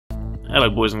Hello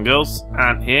boys and girls,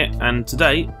 Ant here, and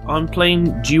today I'm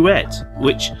playing Duet,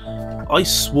 which I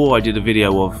swore I did a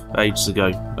video of ages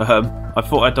ago. I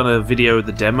thought I'd done a video of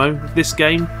the demo of this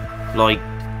game, like,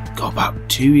 about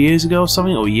 2 years ago or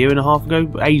something, or a year and a half ago,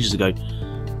 ages ago.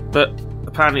 But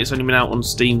apparently it's only been out on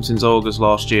Steam since August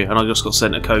last year, and I just got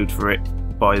sent a code for it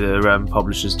by the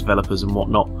publishers, developers and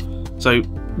whatnot. So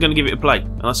I'm going to give it a play,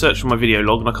 and I searched for my video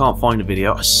log and I can't find a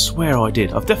video. I swear I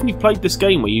did. I've definitely played this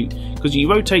game where because you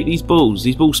rotate these balls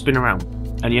spin around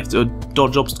and you have to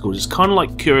dodge obstacles. It's kind of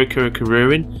like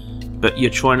Kururin, but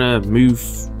you're trying to move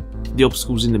the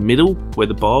obstacles in the middle where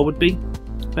the bar would be.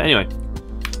 But anyway,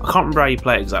 I can't remember how you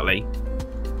play it exactly,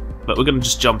 but we're going to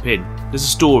just jump in. There's a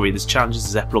story, there's challenges,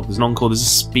 there's epilogue, there's an encore, there's a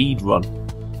speed run.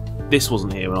 This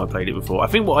wasn't here when I played it before. I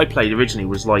think what I played originally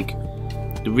was like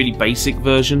the really basic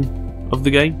version of the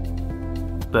game,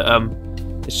 but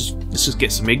let's just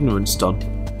get some ignorance done.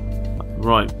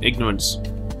 Right, ignorance.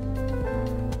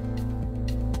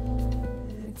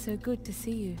 It's so good to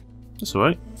see you. That's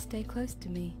alright. Stay close to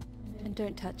me and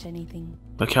don't touch anything.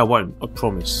 Okay, I won't. I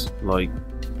promise. Like,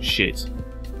 shit.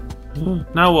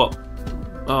 Now what?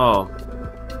 Oh,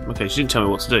 okay. She didn't tell me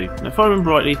what to do. Now, if I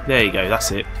remember rightly, there you go.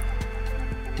 That's it.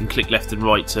 You can click left and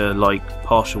right to like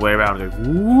pass your way around and go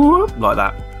whoop, like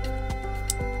that.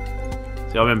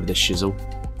 See, I remember this shizzle.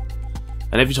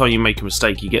 And every time you make a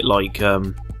mistake, you get like a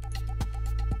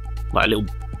little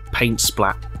paint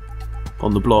splat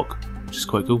on the block, which is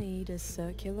quite cool. Need a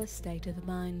circular state of the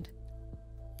mind.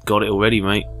 Got it already,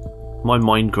 mate. My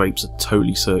mind grapes are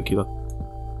totally circular.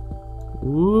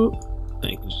 Whoop.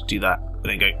 Then you can just do that, and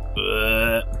then go.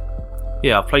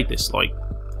 Yeah, I played this like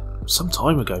some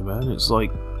time ago, man. It's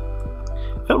like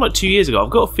it felt like 2 years ago.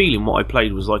 I've got a feeling what I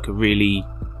played was like a really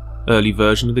early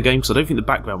version of the game, because I don't think the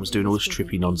background was doing all this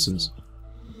trippy nonsense.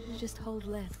 Just hold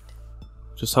left.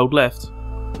 Just hold left.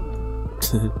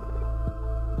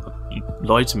 You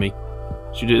lied to me.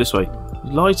 Should we do it this way?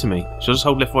 You lied to me. Should I just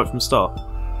hold left right from the start?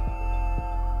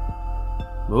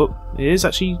 Oh, it is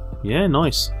actually, yeah,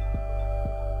 nice.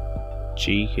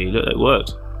 Cheeky, look, it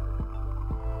worked.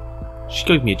 She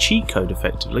gave me a cheat code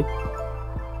effectively.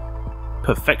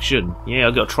 Perfection. Yeah,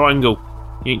 I got a triangle.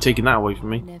 You ain't taking that away from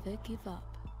me. Never give up.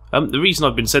 The reason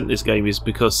I've been sent this game is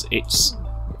because it's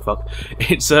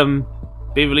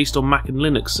being released on Mac and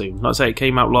Linux soon. Like I say, it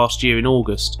came out last year in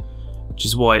August, which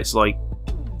is why it's like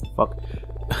fuck.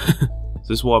 So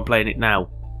this is why I'm playing it now,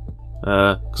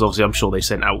 because obviously I'm sure they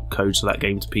sent out codes for that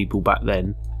game to people back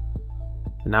then,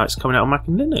 and now it's coming out on Mac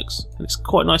and Linux, and it's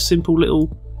quite a nice, simple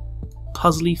little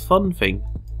puzzly fun thing.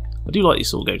 I do like these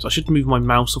sort of games. I should move my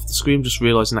mouse off the screen. I'm just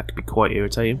realising that could be quite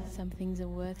irritating. Some things are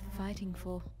worth fighting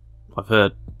for. I've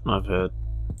heard.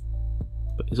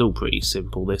 But it's all pretty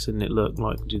simple, this, isn't it? Look,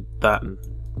 like, do that and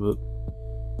whoop.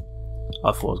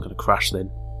 I thought I was going to crash then,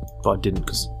 but I didn't,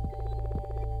 because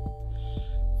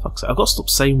fuck's sake, I've got to stop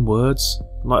saying words.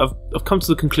 Like, I've come to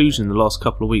the conclusion in the last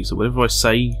couple of weeks that whenever I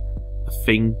say a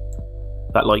thing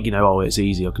that, like, you know, oh, it's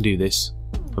easy, I can do this,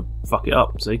 I fuck it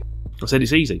up, see? I said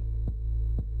it's easy.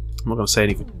 I'm not going to say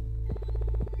anything.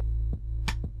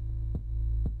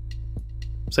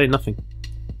 I'm saying nothing.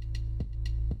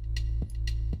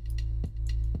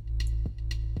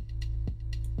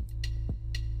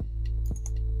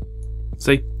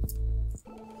 See?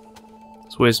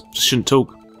 That's weird. Just shouldn't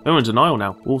talk. We're in denial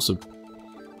now. Awesome.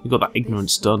 You got that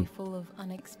ignorance done. Full of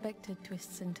unexpected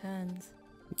twists and turns.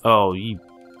 Oh, you.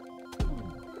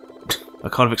 I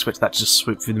kind of expected that to just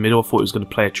swoop through the middle. I thought it was going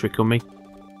to play a trick on me.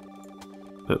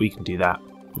 But we can do that.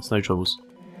 There's no troubles.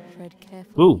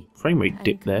 Ooh, frame rate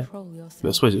dipped there. But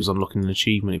I suppose it was unlocking an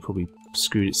achievement. It probably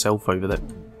screwed itself over there.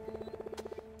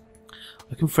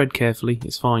 I can thread carefully.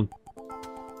 It's fine.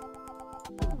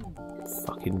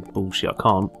 Fucking bullshit. I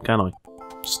can't, can I?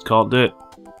 Just can't do it.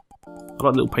 I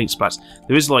like little paint splats.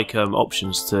 There is like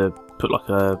options to put like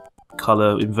a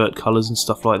colour, invert colours and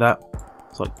stuff like that.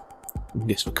 It's like, I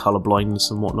guess for colour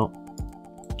blindness and whatnot.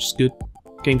 Which is good.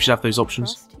 Games should have those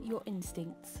options. Trust your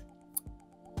instincts.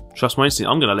 Trust my instinct.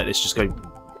 I'm going to let this just go.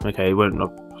 Okay, it won't.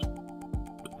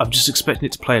 I'm just expecting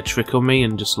it to play a trick on me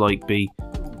and just like be,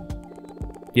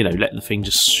 you know, let the thing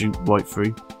just shoot right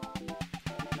through.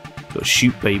 Gotta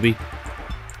shoot, baby.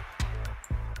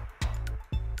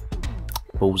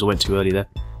 Balls, I went too early there.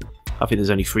 I think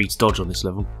there's only 3 to dodge on this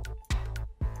level.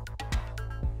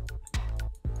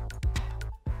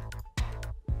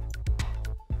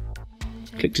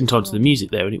 Clicked in time to the music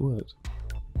there and it worked.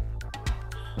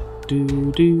 Do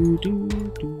do do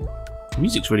do. The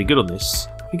music's really good on this.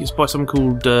 I think it's by someone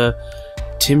called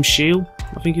Tim Shield,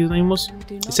 I think his name was.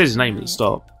 It says his name at the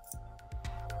start.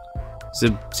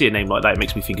 So see a name like that, it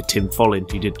makes me think of Tim Follin,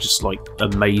 who did just like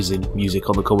amazing music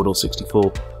on the Commodore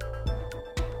 64.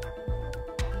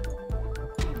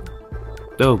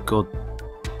 Oh god.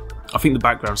 I think the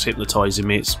background's hypnotising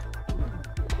me. It's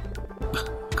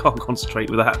can't concentrate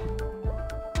with that.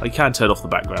 I can turn off the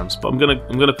backgrounds, but I'm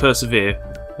gonna persevere.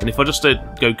 And if I just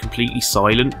don't go completely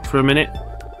silent for a minute,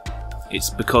 it's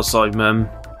because I've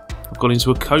gone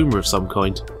into a coma of some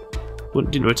kind.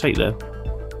 Didn't rotate there.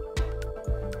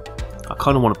 I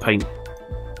kind of want to paint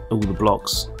all the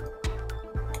blocks.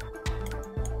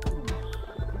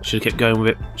 Should have kept going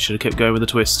with it. Should have kept going with the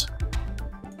twist.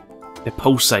 They're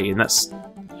pulsating. That's.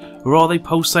 Or are they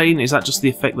pulsating? Is that just the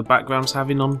effect the background's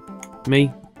having on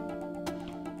me?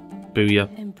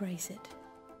 Booyah. Embrace it.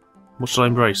 What should I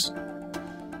embrace?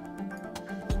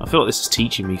 I feel like this is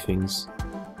teaching me things.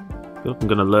 I feel like I'm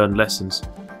going to learn lessons.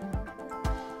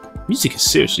 Music is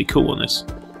seriously cool on this.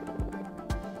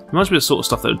 Reminds me of the sort of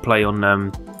stuff that would play on...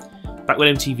 back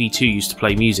when MTV2 used to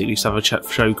play music, they used to have a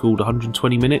show called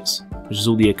 120 Minutes, which is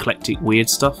all the eclectic, weird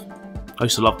stuff. I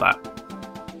used to love that.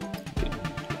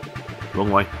 Wrong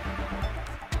way.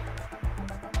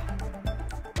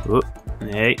 Oh,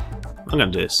 hey. I'm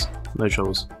going to do this. No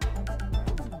troubles.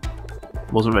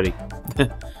 Wasn't ready.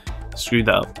 Screwed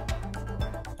that up.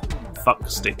 Fuck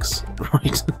sticks.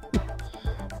 Right.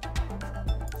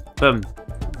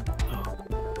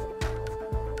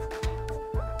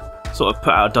 Sort of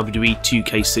put out a WWE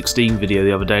 2K16 video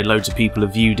the other day, and loads of people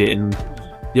have viewed it, and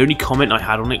the only comment I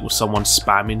had on it was someone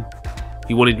spamming.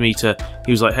 He wanted me to,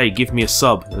 he was like, hey, give me a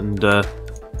sub and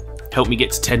help me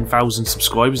get to 10,000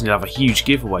 subscribers and he'll have a huge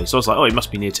giveaway. So I was like, oh, it must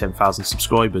be near 10,000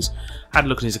 subscribers. Had a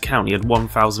look at his account, he had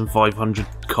 1,500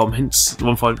 comments,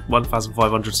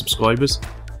 1,500 subscribers.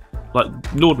 Like,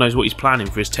 Lord knows what he's planning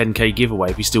for his 10k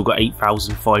giveaway if he's still got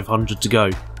 8,500 to go.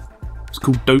 It's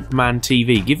called Dope Man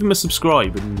TV. Give him a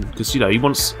subscribe, because, you know,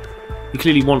 he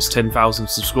clearly wants 10,000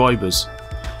 subscribers.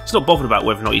 He's not bothered about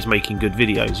whether or not he's making good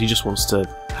videos, he just wants to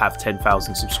have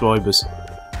 10,000 subscribers.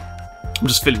 I'm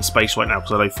just filling space right now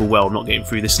because I know full well I'm not getting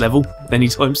through this level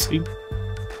anytime soon.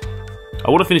 I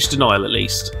want to finish Denial at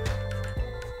least.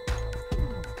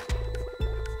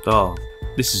 Oh,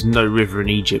 this is no river in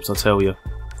Egypt, I tell you.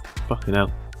 Fucking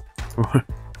hell.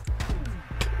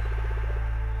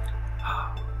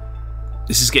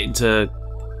 This is getting to,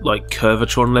 like,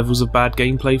 Curvatron levels of bad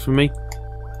gameplay for me.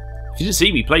 If you didn't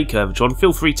see me play Curvatron,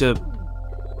 feel free to...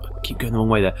 I keep going the wrong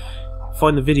way there.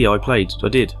 Find the video I played. I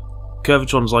did.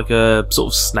 Curvatron's like a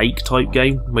sort of snake type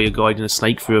game where you're guiding a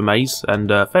snake through a maze, and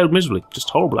failed miserably. Just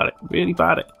horrible at it. Really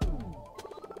bad at it.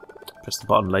 Press the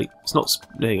button late. It's not...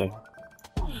 There you go.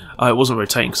 Oh, it wasn't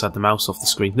rotating because I had the mouse off the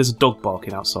screen. There's a dog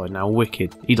barking outside now.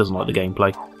 Wicked. He doesn't like the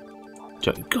gameplay.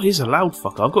 God, he's a loud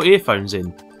fucker. I've got earphones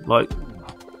in. Like...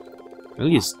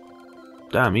 He is...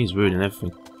 Damn, he's ruining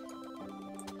everything.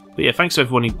 But yeah, thanks to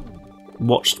everyone who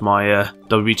watched my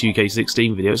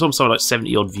WB2K16 video. It's on something like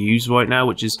 70 odd views right now,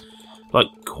 which is like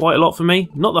quite a lot for me.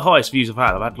 Not the highest views I've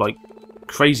had. I've had like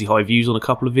crazy high views on a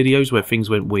couple of videos where things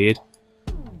went weird.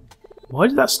 Why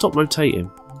did that stop rotating?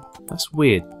 That's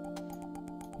weird.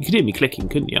 You could hear me clicking,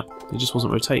 couldn't you? It just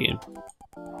wasn't rotating.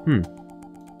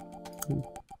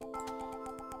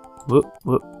 Whoop.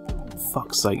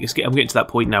 Fuck's sake. I'm getting to that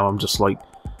point now I'm just like...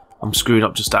 I'm screwing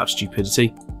up just out of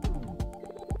stupidity.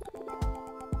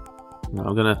 No,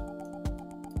 I'm gonna...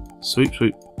 Swoop.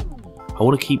 I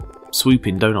want to keep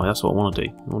swooping, don't I? That's what I want to do.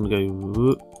 I want to go...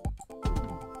 Whoop.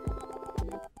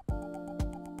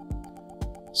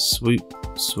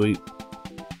 Swoop.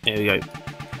 There we go.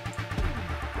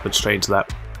 Put straight into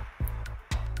that.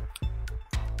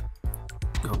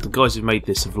 God, the guys who made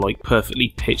this have like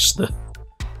perfectly pitched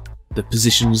the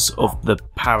positions of the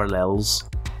parallels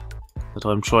that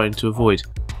I'm trying to avoid.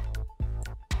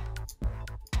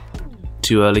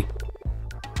 Too early.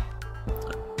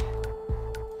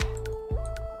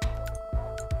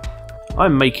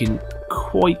 I'm making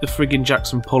quite the friggin'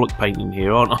 Jackson Pollock painting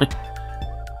here, aren't I?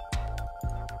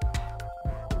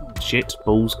 Shit,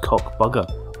 balls, cock, bugger.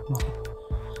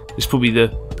 It's probably the...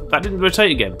 That didn't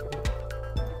rotate again.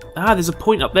 Ah, there's a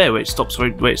point up there where it stops,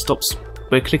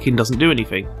 where clicking doesn't do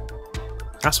anything.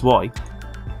 That's why.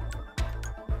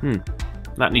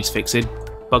 That needs fixing.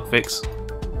 Bug fix.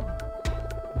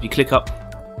 If you click up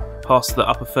past the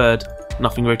upper third,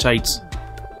 nothing rotates.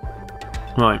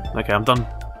 Right, okay, I'm done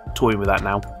toying with that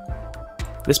now.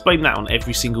 Let's blame that on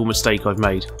every single mistake I've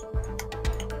made.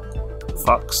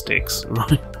 Fuck sticks.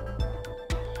 Right.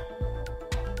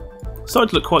 It's starting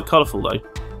to look quite colourful though.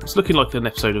 It's looking like an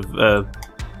episode of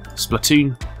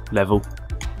Splatoon level.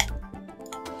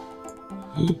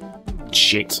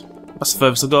 Shit. That's the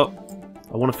furthest I got.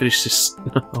 I want to finish this.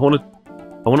 I want to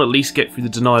I want to at least get through the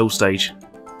denial stage.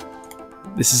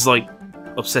 This is like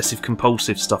obsessive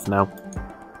compulsive stuff now.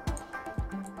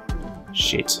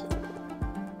 Shit.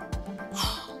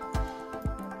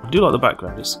 I do like the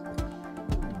background. It's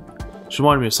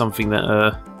reminding me of something that,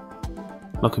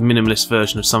 like a minimalist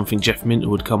version of something Jeff Minter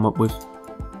would come up with.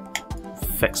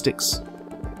 Effect sticks.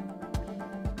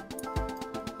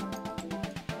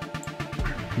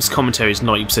 This commentary is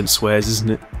 90% swears, isn't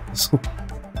it?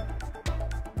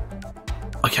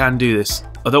 I can do this.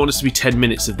 I don't want this to be 10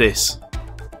 minutes of this.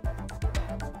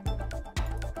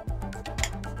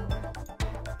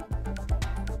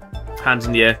 Hands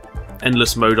in the air.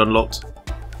 Endless mode unlocked.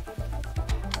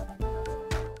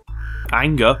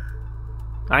 Anger.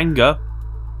 Anger.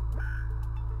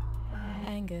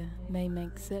 Anger may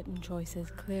make certain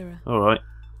choices clearer. Alright.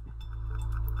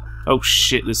 Oh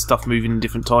shit, there's stuff moving in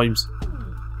different times.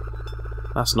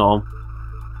 That's not on.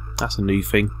 That's a new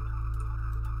thing.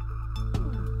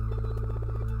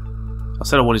 I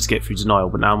said I wanted to get through denial,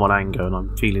 but now I'm on anger and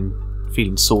I'm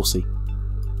feeling saucy.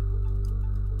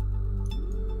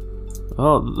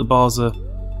 Oh, the bars are...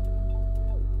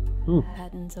 Ooh.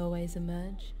 Patterns always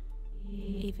emerge,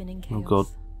 even in chaos. Oh god.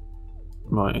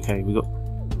 Right, okay, we got...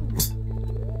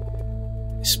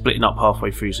 It's splitting up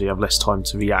halfway through so you have less time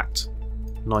to react.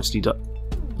 Nicely done.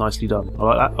 Nicely done. I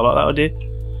like that. I like that idea.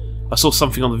 I saw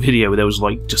something on the video where there was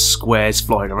like just squares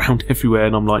flying around everywhere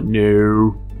and I'm like,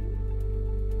 no.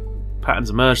 Patterns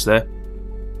emerged there.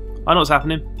 I know what's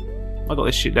happening. I got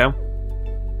this shit down.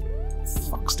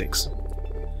 Fuck sticks.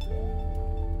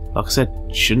 Like I said,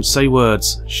 shouldn't say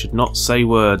words. Should not say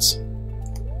words.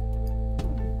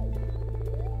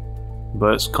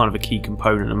 But it's kind of a key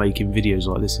component of making videos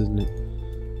like this, isn't it?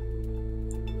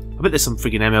 I bet there's some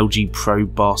friggin' MLG Pro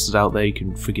bastard out there who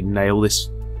can friggin' nail this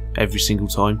every single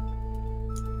time.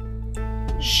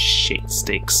 Shit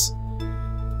sticks.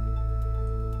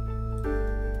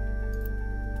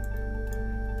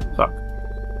 Fuck.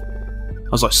 I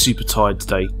was like super tired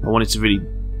today. I wanted to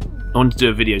do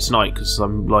a video tonight because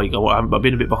I'm like I've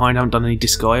been a bit behind. I haven't done any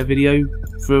Disgaea video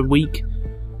for a week,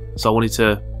 so I wanted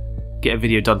to get a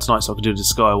video done tonight so I could do a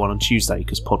Disgaea one on Tuesday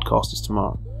because podcast is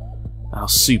tomorrow. And I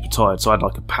was super tired, so I had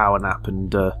like a power nap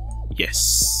and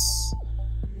yes,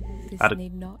 I had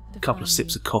a couple of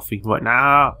sips of coffee right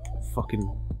now. Fucking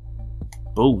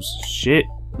balls, shit,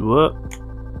 what?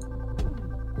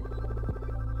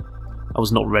 I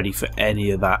was not ready for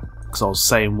any of that because I was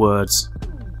saying words.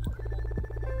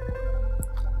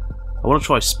 I want to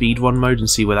try speedrun mode and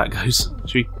see where that goes.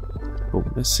 Should we? Oh,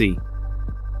 let's see.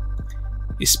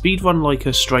 Is speedrun like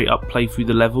a straight up play through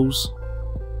the levels?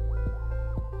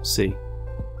 Let's see.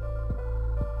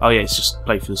 Oh yeah, it's just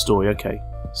play through the story. Okay,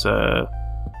 so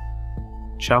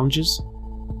challenges,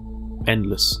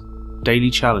 endless,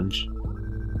 daily challenge,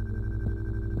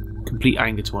 complete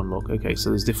anger to unlock. Okay, so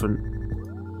there's different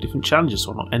challenges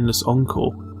to unlock. Endless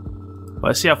encore. Well,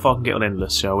 let's see how far I can get on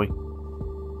endless, shall we?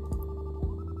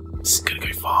 This is gonna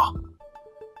go far.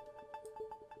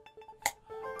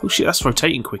 Oh shit, that's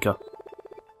rotating quicker.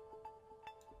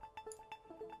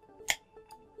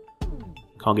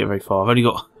 Can't get very far. I've only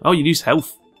got... Oh, you lose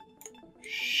health.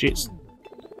 Shit.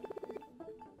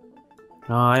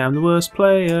 I am the worst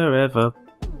player ever.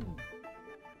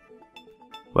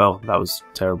 Well, that was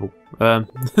terrible.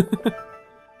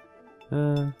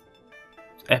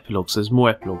 Epilogues. There's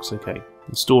more epilogues. Okay.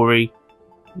 The story.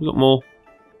 We've got more.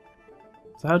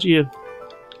 So how do you...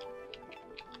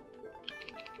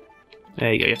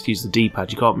 There you go. You have to use the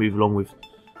D-pad. You can't move along with...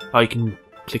 Oh, you can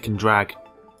click and drag.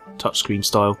 Touchscreen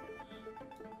style.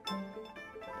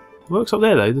 Works up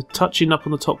there though. The touching up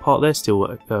on the top part there still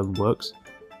works.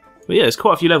 But yeah, there's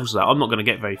quite a few levels of that. I'm not going to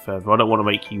get very further. I don't want to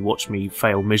make you watch me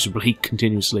fail miserably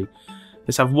continuously.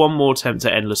 Let's have one more attempt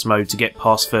at endless mode to get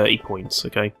past 30 points,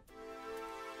 okay?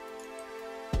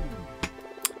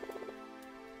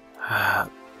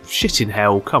 Shit in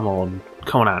hell, come on.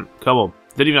 Come on, Ant. Come on.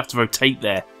 Don't even have to rotate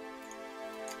there.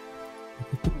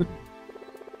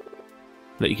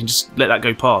 Look, you can just let that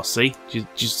go past, see? Do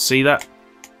you see that?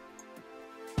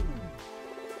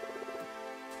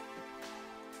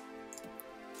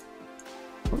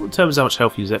 What determines how much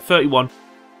health you use there? 31.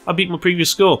 I beat my previous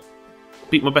score.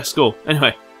 Beat my best score.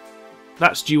 Anyway,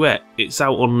 that's Duet. It's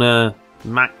out on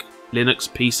Mac, Linux,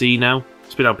 PC now.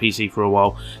 It's been on PC for a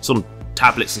while. It's on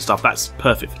tablets and stuff. That's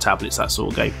perfect for tablets, that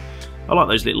sort of game. I like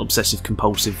those little obsessive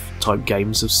compulsive type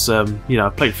games. It's, you know,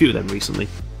 I've played a few of them recently.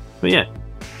 But yeah,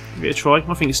 give it a try.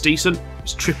 I think it's decent.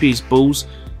 It's trippy as balls.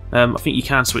 I think you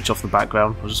can switch off the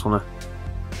background. I just want to...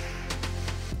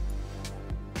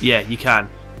 Yeah, you can.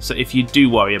 So if you do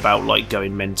worry about like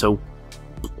going mental,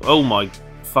 oh my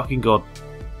fucking god,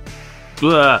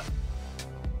 blah.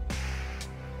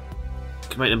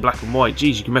 can make them black and white.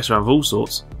 Geez, you can mess around with all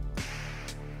sorts.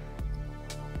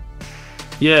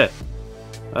 Yeah.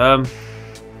 I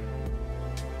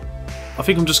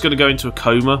think I'm just going to go into a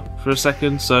coma for a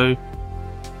second, so...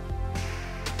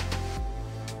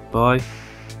 Bye.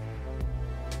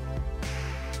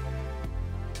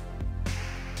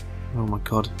 Oh my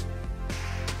god.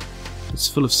 It's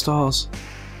full of stars.